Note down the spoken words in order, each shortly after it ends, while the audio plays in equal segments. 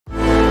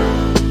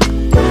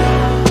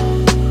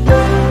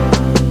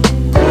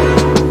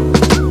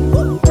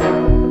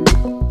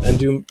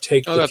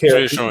take Oh, the that's care.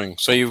 reassuring.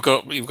 So you've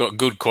got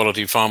good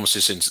quality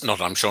pharmacists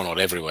I'm sure not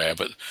everywhere,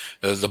 but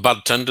the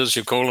bud tenders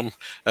you call them,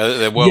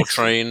 they're well Yes.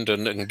 trained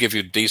and give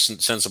you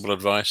decent, sensible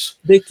advice.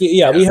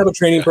 Yeah, we have a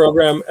training Yeah,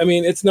 program. I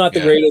mean, it's not the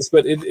yeah. greatest,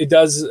 but it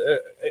does.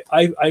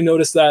 I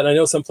noticed that. And I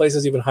know some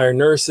places even hire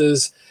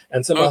nurses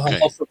and some Okay.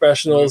 health Oh,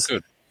 professionals.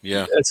 good.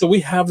 Yeah. And so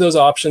we have those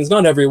options.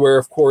 Not everywhere,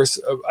 of course.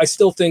 I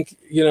still think,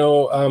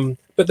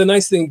 but the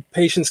nice thing,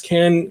 patients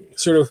can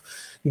sort of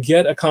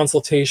get a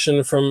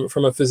consultation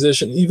from a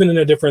physician, even in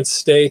a different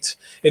state.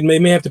 It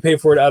may have to pay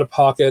for it out of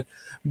pocket,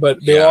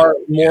 but there are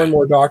more and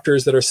more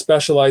doctors that are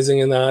specializing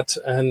in that,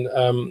 and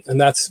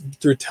that's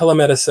through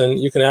telemedicine.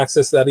 You can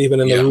access that even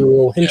in the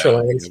rural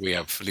hinterlands. At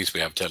least we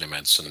have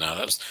telemedicine now.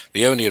 That's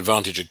the only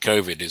advantage of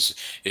COVID, is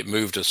it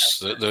moved us.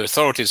 The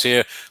authorities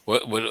here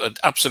were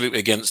absolutely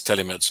against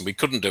telemedicine. We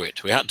couldn't do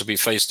it. We had to be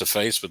face to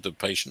face with the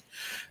patient.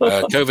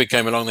 COVID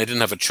came along; they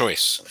didn't have a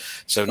choice.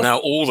 So now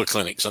all the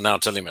clinics are now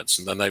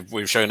telemedicine, and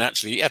we've shown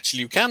actually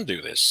you can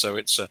do this. So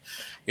it's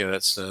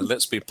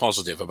let's be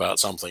positive about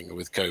something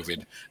with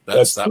COVID.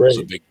 That was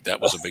a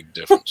big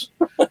difference.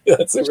 That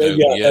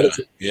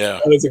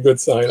is a good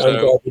sign. So, I'm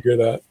glad to hear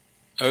that.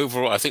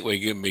 Overall, I think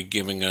we're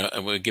giving a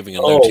Oh,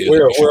 note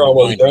here. we're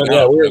almost done.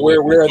 Yeah,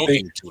 we're at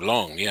talking too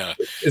long. Yeah.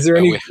 Is there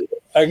any?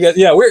 I guess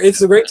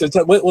it's a great to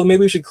talk. Well,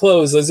 maybe we should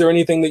close. Is there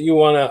anything that you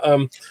want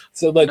to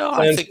No,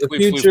 I think the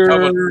future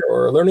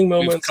or learning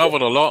moments? We've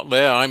covered a lot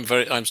there.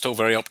 I'm still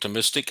very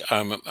optimistic.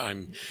 I'm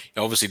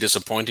obviously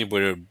disappointed.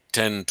 We're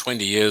 10,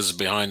 20 years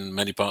behind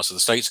many parts of the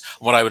States.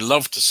 What I would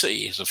love to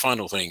see as a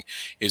final thing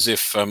is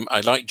if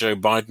I like Joe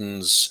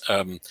Biden's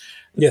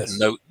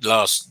note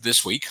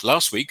last week.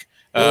 Last week,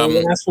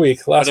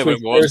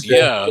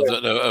 Thursday.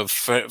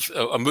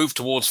 A move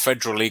towards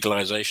federal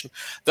legalization.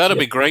 That'd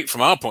be great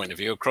from our point of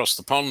view across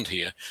the pond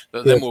here.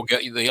 Then we'll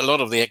get a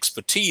lot of the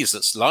expertise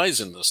that lies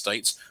in the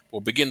States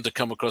will begin to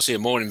come across here.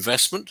 More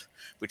investment,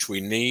 which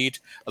we need.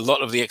 A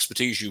lot of the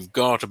expertise you've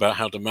got about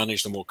how to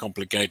manage the more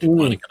complicated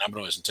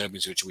cannabinoids and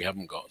terpenes, which we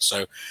haven't got.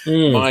 So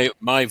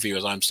my view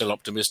is I'm still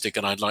optimistic,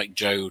 and I'd like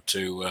Joe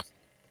to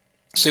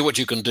see what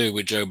you can do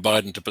with Joe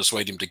Biden to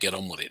persuade him to get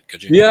on with it.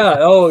 Could you? Yeah.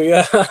 Oh,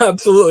 yeah.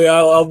 Absolutely.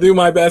 I'll do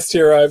my best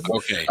here.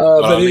 Okay.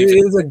 But it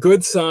is a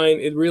good sign.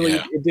 It really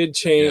it did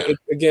change.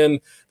 Again,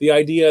 the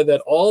idea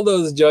that all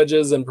those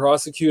judges and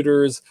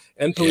prosecutors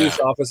and police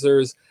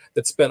officers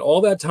that spent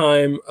all that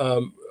time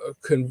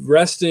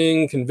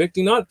arresting,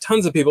 convicting, not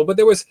tons of people, but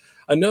there was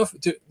enough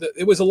to.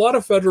 It was a lot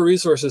of federal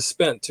resources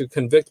spent to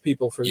convict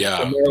people for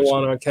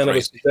marijuana,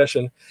 cannabis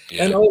possession,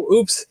 and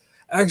oops.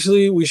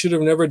 Actually, we should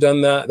have never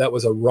done that. That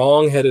was a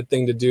wrong-headed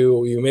thing to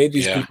do. You made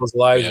these people's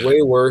lives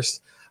way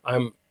worse.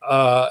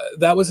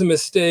 That was a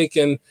mistake,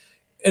 and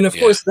of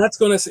course, that's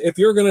going to. If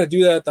you're going to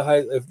do that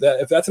at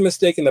if that's a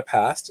mistake in the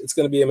past, it's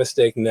going to be a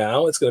mistake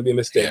now. It's going to be a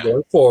mistake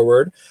going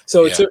forward.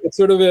 So it's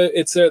sort of the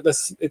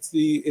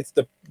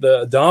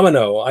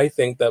domino. I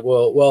think that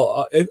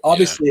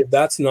obviously, if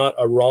that's not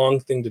a wrong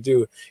thing to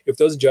do, if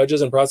those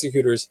judges and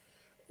prosecutors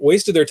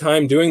wasted their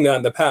time doing that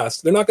in the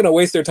past, they're not going to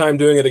waste their time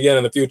doing it again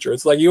in the future.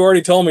 It's like, you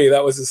already told me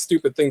that was a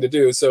stupid thing to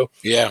do. So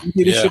you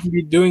shouldn't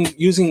be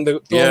using the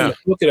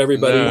look at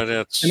everybody. No,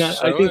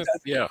 I think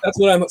that's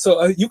what I'm.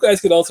 So you guys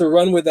could also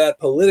run with that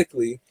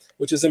politically,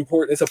 which is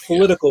important. It's a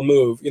political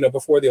move,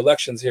 before the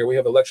elections here. We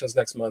have elections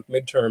next month,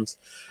 midterms.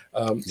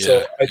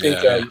 So I think,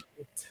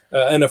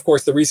 and of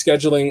course the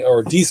rescheduling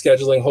or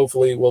descheduling,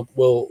 hopefully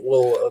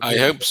will. I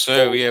hope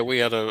so. Yeah, we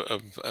had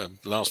a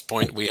last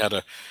point. We had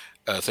a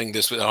thing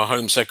with our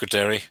Home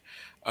Secretary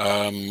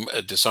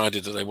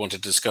decided that they wanted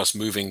to discuss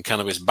moving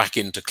cannabis back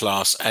into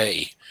Class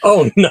A.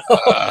 Oh no!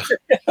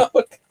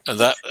 And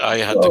that I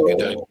had to.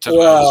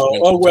 Wow! I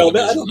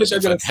don't think they're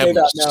going to say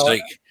that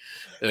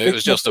now. It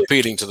was just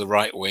appealing to the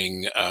right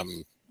wing.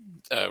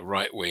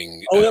 Right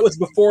wing. Oh, that was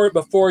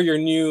before your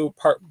new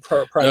prime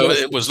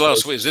minister. It was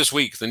last week. This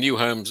week, the new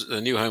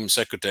Home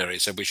Secretary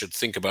said we should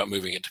think about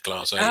moving it to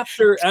Class A.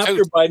 After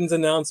Biden's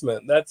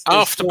announcement.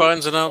 After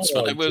Biden's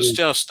announcement. It was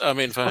just, I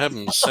mean, for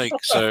heaven's sake.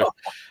 So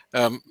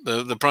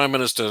the Prime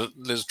Minister,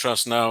 Liz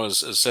Truss, now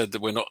has said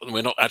that we're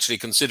not actually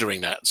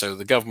considering that. So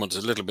the government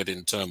is a little bit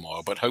in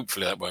turmoil, but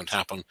hopefully that won't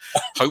happen.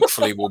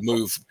 Hopefully we'll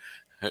move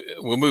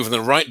in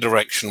the right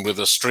direction with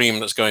the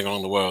stream that's going on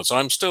in the world. So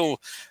I'm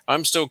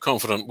still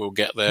confident we'll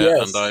get there.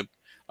 Yes. And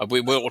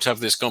we will have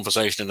this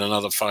conversation in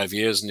another 5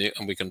 years,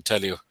 and we can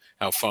tell you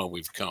how far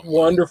we've come.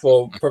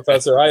 Wonderful,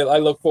 Professor. I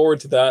look forward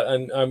to that,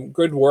 and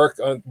good work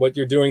on what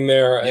you're doing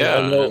there.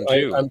 I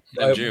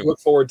look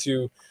forward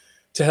to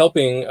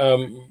helping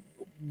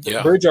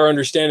bridge our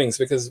understandings,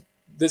 because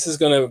this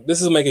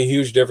will make a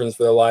huge difference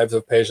for the lives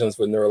of patients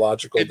with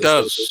neurological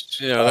disorders.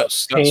 It does.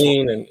 That's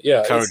pain, what and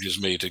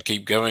encourages me to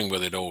keep going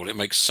with it all. It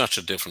makes such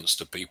a difference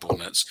to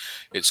people, and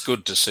it's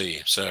good to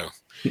see. So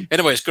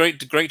anyway, it's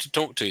great to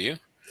talk to you.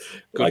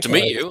 Good to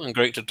meet you, and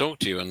great to talk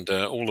to you, and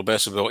all the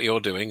best of what you're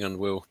doing, and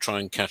we'll try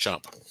and catch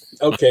up.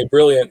 Okay,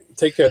 brilliant.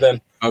 Take care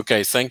then.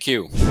 Okay, thank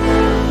you.